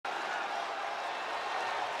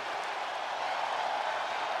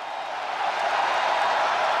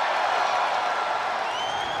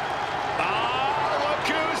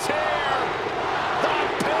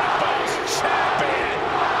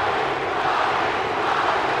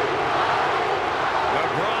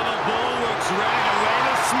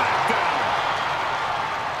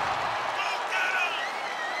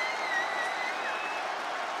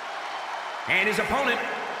his opponent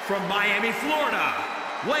from Miami, Florida,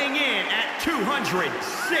 weighing in at 265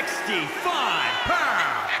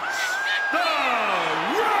 pounds, The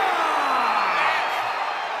Rock!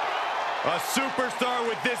 A superstar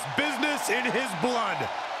with this business in his blood.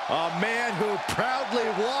 A man who proudly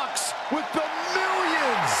walks with the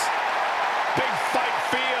millions. Big fight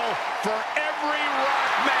feel for every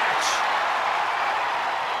Rock match.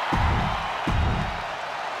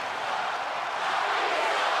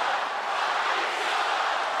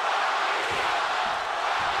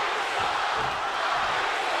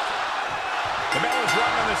 The bell is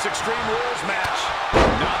rung on this Extreme Rules match.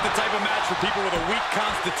 Not the type of match for people with a weak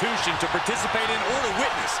constitution to participate in or to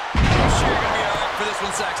witness. I'm sure you're going to be all right for this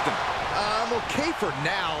one, Saxton. I'm okay for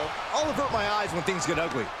now. I'll avert my eyes when things get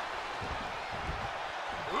ugly.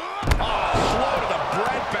 Oh, slow to the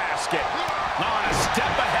breadbasket. On a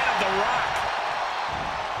step ahead of The Rock.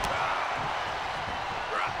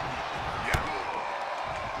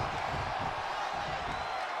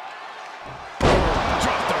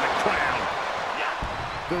 Dropped on the ground.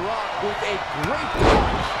 The Rock with a great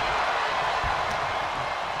punch.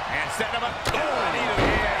 And set him up. Oh, knee to the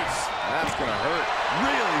face. That's gonna hurt.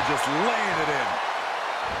 Really just laying it in.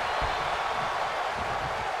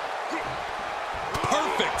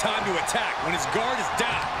 Perfect time to attack when his guard is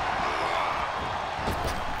down.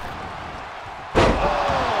 Oh,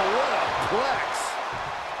 what a plex.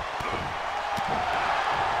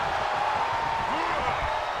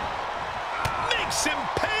 Makes him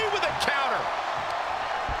pay with a counter.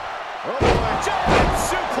 Oh, boy. Jumping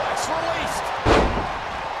suplex released.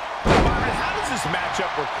 Byron, how does this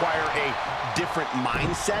matchup require a different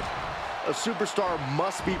mindset? A superstar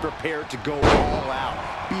must be prepared to go all out.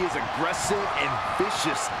 Be as aggressive and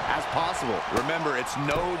vicious as possible. Remember, it's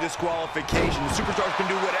no disqualification. The superstars can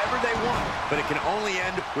do whatever they want, but it can only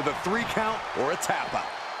end with a 3 count or a tap out.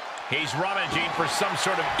 He's rummaging for some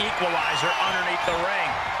sort of equalizer underneath the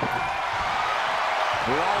ring.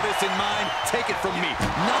 With all this in mind, take it from me.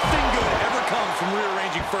 Nothing good ever comes from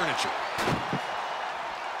rearranging furniture.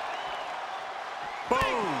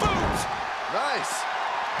 Boom! Boom! Nice.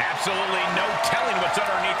 Absolutely no telling what's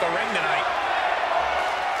underneath the ring tonight.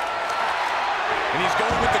 And he's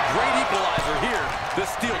going with the great equalizer here, the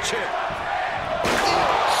steel chair.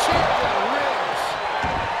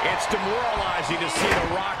 It's demoralizing to see The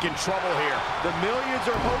Rock in trouble here. The millions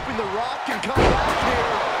are hoping The Rock can come back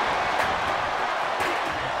here.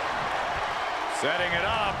 Setting it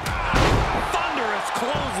up. Thunderous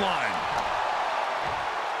clothesline.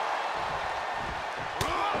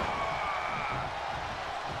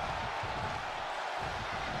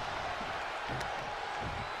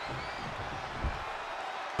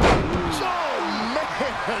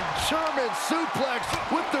 German suplex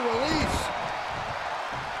with the release.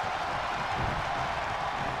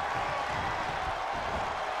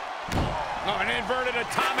 Oh, an inverted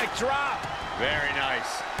atomic drop. Very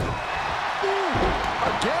nice. Ooh,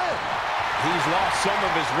 again. He's lost some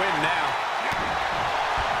of his wind now.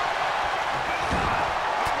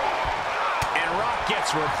 And Rock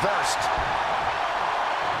gets reversed.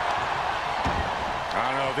 I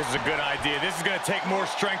don't know if this is a good idea. This is going to take more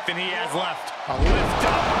strength than he has left. A lift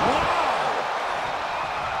up. Whoa!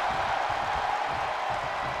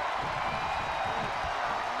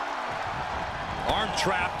 Arm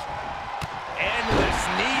trapped. Endless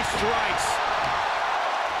knee strikes.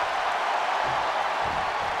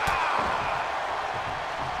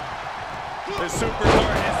 The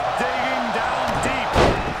superstar is digging down deep.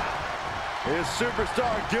 His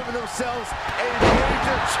superstar giving themselves a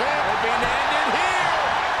major chance. Hoping to end it here.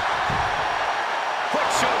 Quick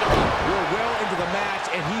shoulder. We're well into the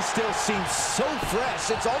match, and he still seems so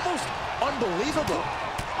fresh. It's almost unbelievable.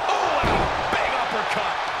 Oh, and a big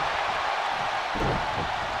uppercut.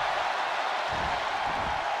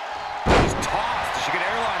 He's tossed. She get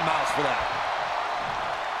airline miles for that.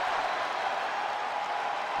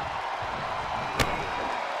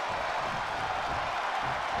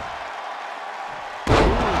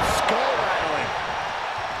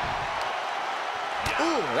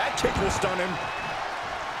 That kick will stun him.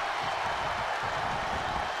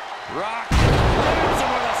 Rock lands him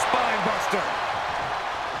with a spine buster.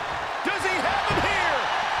 Does he have him here?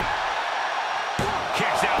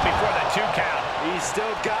 Kicks out before the 2 count. He's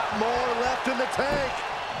still got more left in the tank.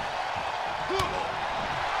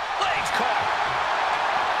 Legs caught.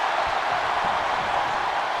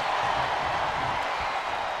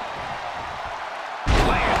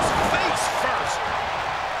 Lands face first.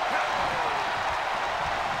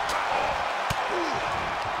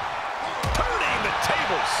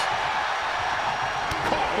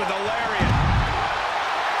 Caught with a lariat.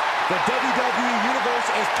 The WWE Universe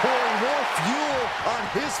is pouring more fuel on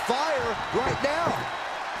his fire right now.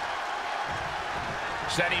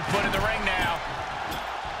 Setting foot in the ring now.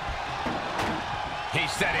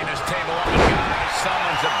 He's setting his table up, and guys,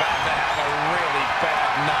 someone's about to have a really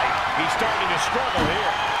bad night. He's starting to struggle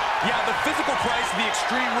here. Yeah, the physical price of the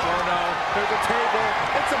extreme. Oh no, there's a table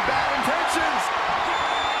and some bad intentions.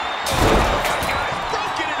 Guys,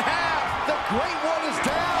 broken in half. The Great One is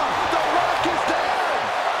down. The Rock is down.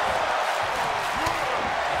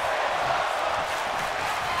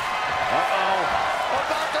 Uh-oh.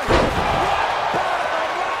 About to hit rock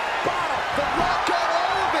bottom. The Rock got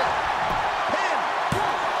all of it. Pin.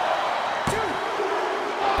 1, 2.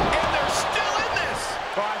 And they're still in this.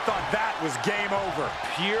 Oh, I thought that was game over.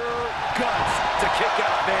 Pure guts to kick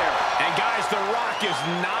out there. And guys, The Rock is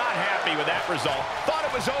not happy with that result. Thought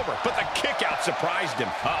it was over, but the kick out surprised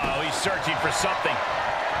him. Uh-oh, he's searching for something.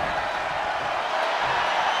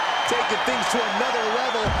 Taking things to another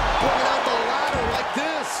level, bringing out the ladder like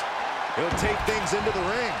this. He'll take things into the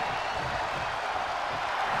ring.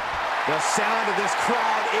 The sound of this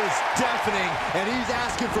crowd is deafening, and he's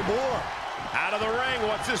asking for more. Out of the ring,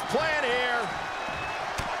 what's his plan here?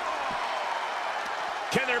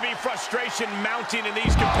 Can there be frustration mounting in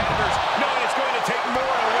these competitors, knowing it's going to take more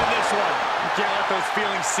to win this one? You can't let those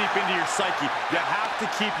feelings seep into your psyche. You have to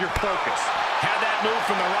keep your focus. Had that move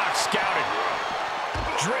from The Rock scouted.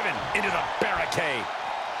 Driven into the barricade.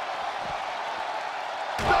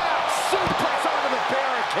 Back suplex onto the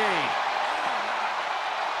barricade.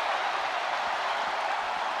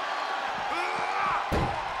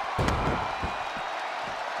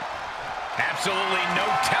 Absolutely no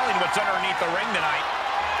telling what's underneath the ring tonight.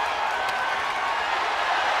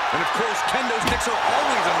 And of course, kendo sticks are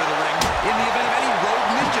always under the ring in the event of any rogue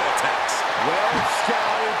ninja attacks. Well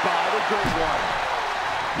scouted by the Great One.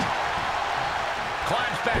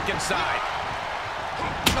 Climbs back inside.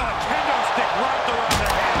 A kendo stick wrapped around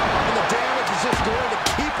their head. And the damage is just going to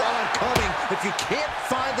keep on coming if you can't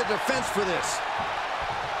find the defense for this.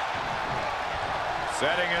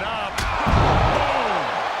 Setting it up. Boom!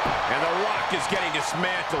 And The Rock is getting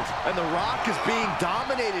dismantled. And The Rock is being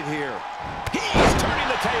dominated here. He's turning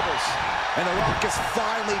the tables. And The Rock is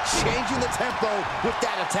finally changing the tempo with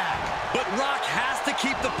that attack. But Rock has to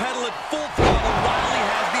keep the pedal at full throttle while he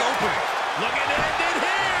has the opening. Looking to end it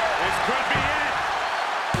here. This could be it.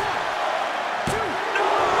 1, 2. No!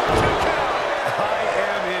 2 count. I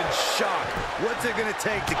am in shock. What's it going to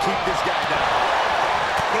take to keep this guy down?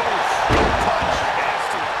 Punch.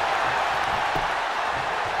 Nasty.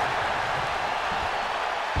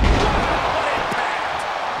 What impact.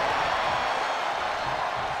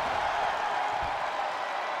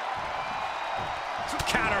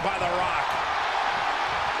 Counter by The Rock.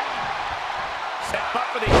 Set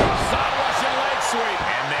up for the side Russian leg sweep.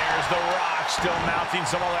 And there's The Rock still mounting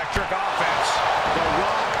some electric offense. The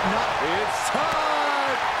Rock, it's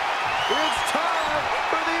time! It's time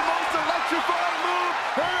for the most electrifying move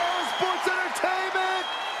in all sports entertainment!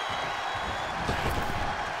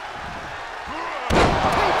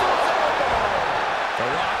 The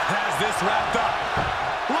Rock has this wrapped up.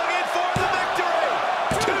 Looking for the victory.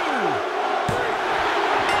 2, 3.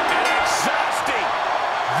 An exhausting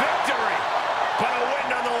victory, but a win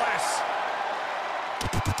nonetheless.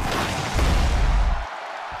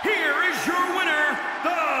 Here is your winner,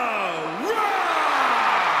 The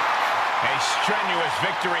Rock! A strenuous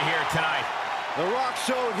victory here tonight. The Rock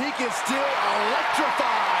showed he can still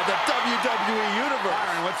electrify the WWE Universe.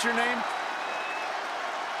 Byron, what's your name?